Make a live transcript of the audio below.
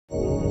In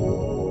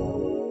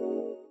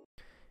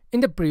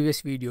the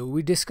previous video,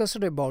 we discussed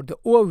about the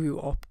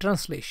overview of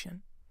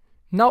translation.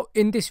 Now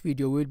in this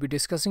video, we will be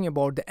discussing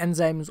about the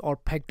enzymes or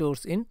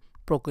factors in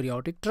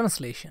prokaryotic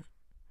translation.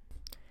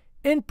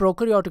 In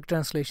prokaryotic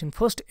translation,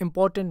 first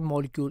important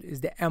molecule is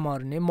the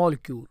mRNA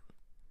molecule,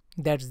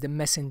 that is the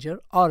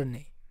messenger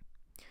RNA.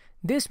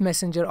 This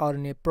messenger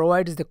RNA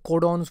provides the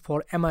codons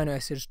for amino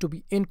acids to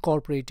be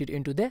incorporated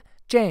into the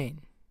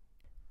chain.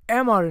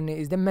 mRNA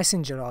is the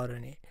messenger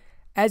RNA,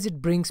 as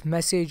it brings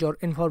message or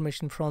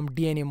information from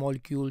DNA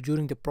molecule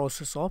during the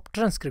process of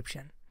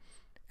transcription,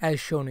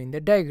 as shown in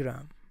the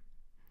diagram.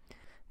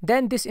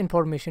 Then this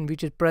information,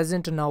 which is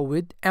present now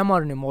with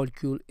mRNA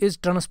molecule, is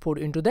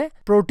transported into the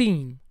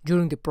protein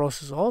during the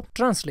process of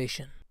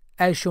translation,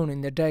 as shown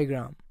in the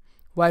diagram,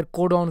 where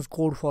codons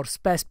code for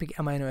specific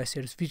amino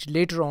acids which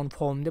later on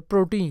form the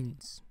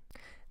proteins.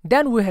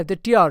 Then we have the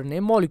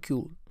tRNA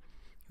molecule,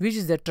 which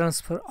is the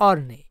transfer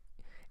RNA.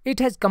 It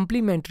has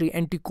complementary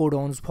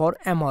anticodons for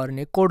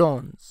mRNA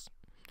codons,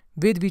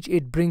 with which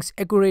it brings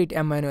accurate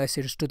amino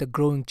acids to the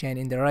growing chain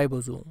in the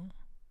ribosome.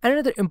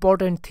 Another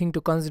important thing to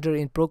consider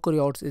in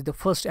prokaryotes is the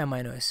first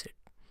amino acid,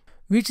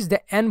 which is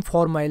the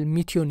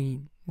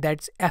N-formylmethionine,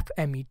 that's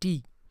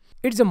FMET.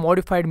 It's a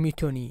modified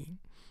methionine,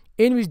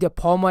 in which the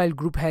formyl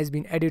group has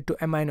been added to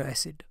amino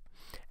acid.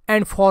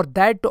 And for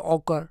that to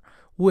occur,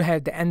 we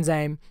have the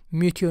enzyme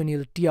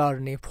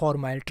methionine-tRNA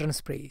formyl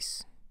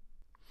transferase,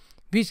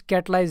 which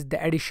catalyzes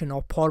the addition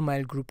of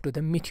formyl group to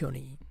the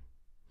methionine.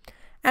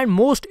 And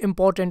most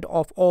important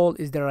of all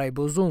is the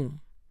ribosome,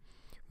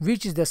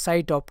 which is the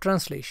site of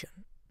translation.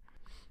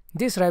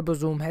 This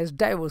ribosome has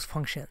diverse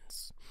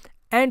functions,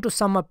 and to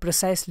sum up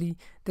precisely,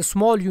 the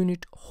small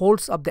unit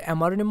holds up the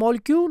mRNA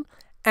molecule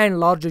and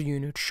larger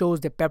unit shows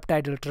the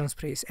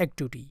peptidyl-transferase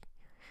activity,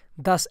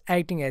 thus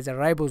acting as a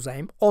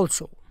ribozyme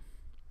also.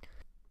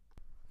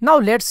 Now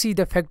let's see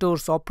the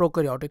factors of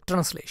prokaryotic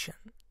translation.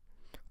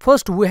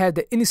 First, we have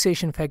the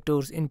initiation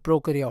factors in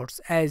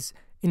prokaryotes as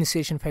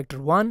initiation factor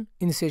 1,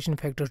 initiation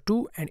factor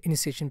 2, and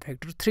initiation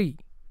factor 3.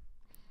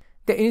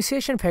 The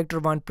initiation factor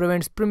 1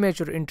 prevents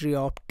premature entry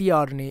of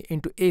tRNA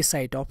into A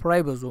site of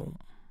ribosome.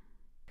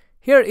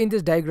 Here in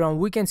this diagram,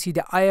 we can see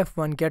the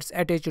IF1 gets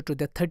attached to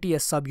the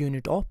 30th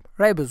subunit of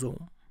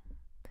ribosome.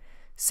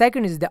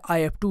 Second is the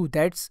IF2,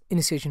 that's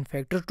initiation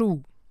factor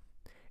 2.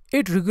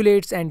 It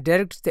regulates and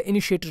directs the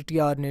initiator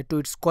tRNA to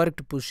its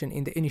correct position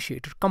in the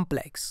initiator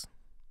complex.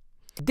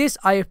 This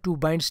IF2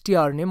 binds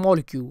tRNA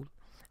molecule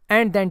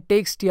and then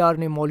takes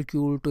tRNA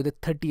molecule to the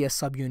 30th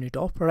subunit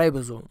of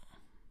ribosome.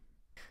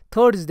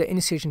 Third is the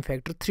initiation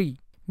factor 3,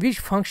 which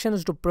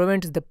functions to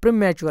prevent the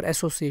premature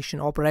association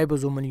of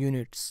ribosomal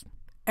units,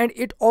 and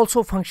it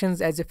also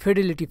functions as a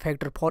fidelity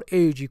factor for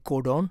AUG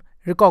codon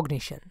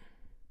recognition.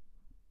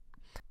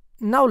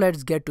 Now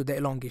let's get to the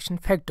elongation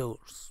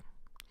factors.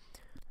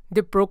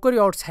 The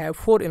prokaryotes have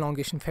 4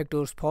 elongation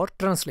factors for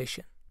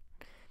translation: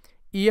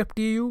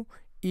 EFTU,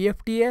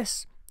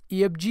 EFTS,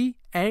 EFG,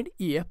 and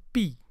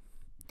EFP.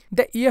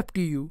 The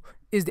EFTU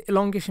is the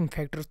elongation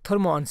factor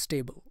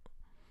thermo-unstable.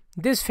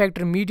 This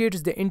factor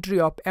mediates the entry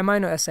of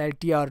amino acyl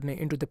tRNA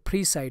into the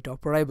free site of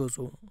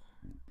ribosome.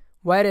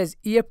 Whereas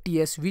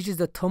EFTS, which is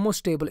the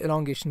thermostable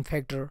elongation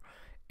factor,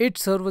 it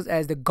serves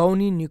as the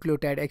guanine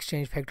nucleotide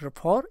exchange factor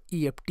for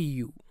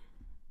EFTU.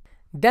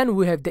 Then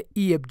we have the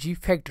EFG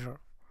factor.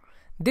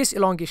 This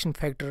elongation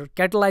factor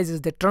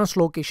catalyzes the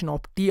translocation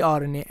of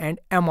tRNA and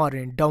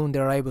mRNA down the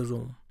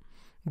ribosome.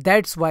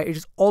 That's why it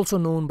is also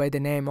known by the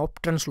name of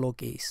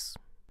translocase.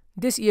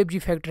 This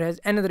EFG factor has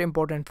another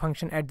important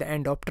function at the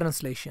end of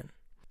translation.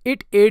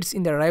 It aids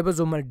in the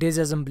ribosomal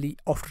disassembly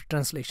after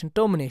translation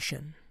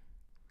termination.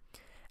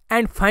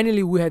 And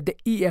finally, we have the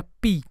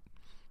EFP,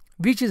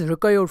 which is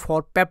required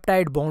for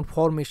peptide bond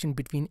formation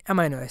between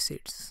amino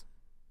acids.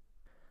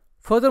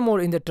 Furthermore,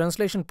 in the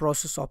translation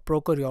process of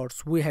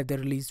prokaryotes, we have the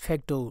release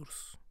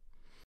factors.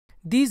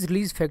 These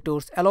release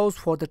factors allows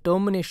for the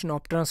termination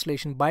of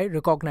translation by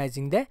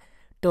recognizing the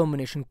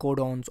termination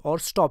codons or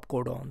stop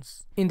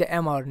codons in the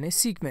mRNA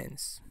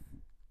sequence.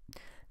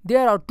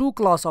 There are 2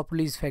 classes of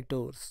release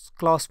factors,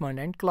 class 1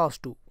 and class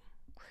 2.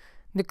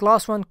 The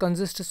class 1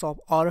 consists of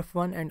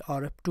RF1 and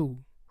RF2,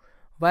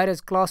 whereas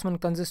class 1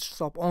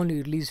 consists of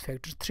only release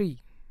factor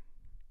 3.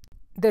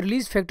 The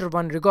release factor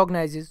 1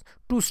 recognizes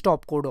 2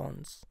 stop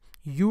codons,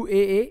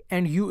 UAA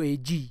and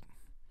UAG.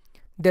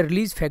 The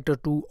release factor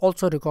 2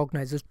 also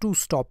recognizes 2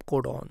 stop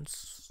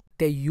codons,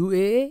 the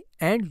UAA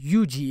and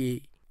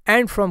UGA.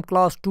 And from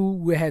class 2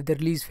 we have the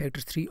release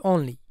factor 3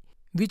 only,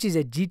 which is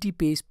a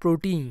GT-PACE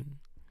protein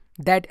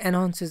that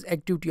enhances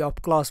activity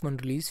of class 1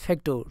 release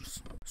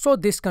factors. So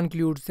this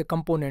concludes the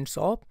components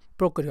of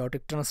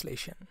prokaryotic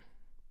translation.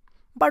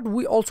 But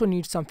we also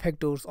need some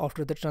factors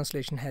after the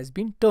translation has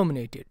been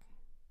terminated.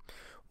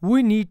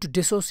 We need to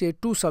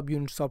dissociate 2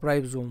 subunits of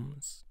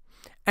ribosomes.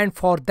 And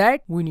for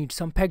that we need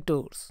some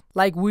factors,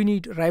 like we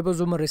need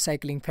ribosomal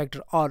recycling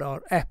factor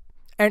RRF,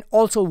 and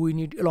also we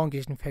need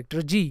elongation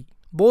factor G.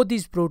 Both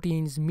these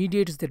proteins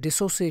mediates the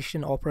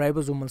dissociation of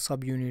ribosomal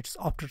subunits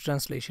after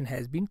translation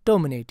has been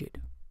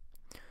terminated.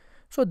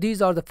 So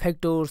these are the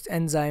factors,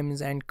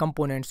 enzymes and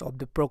components of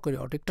the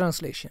prokaryotic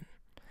translation.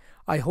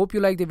 I hope you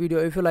like the video.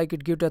 If you like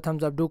it, give it a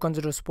thumbs up. Do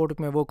consider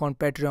supporting my work on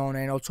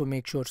Patreon and also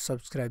make sure to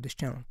subscribe this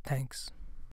channel. Thanks.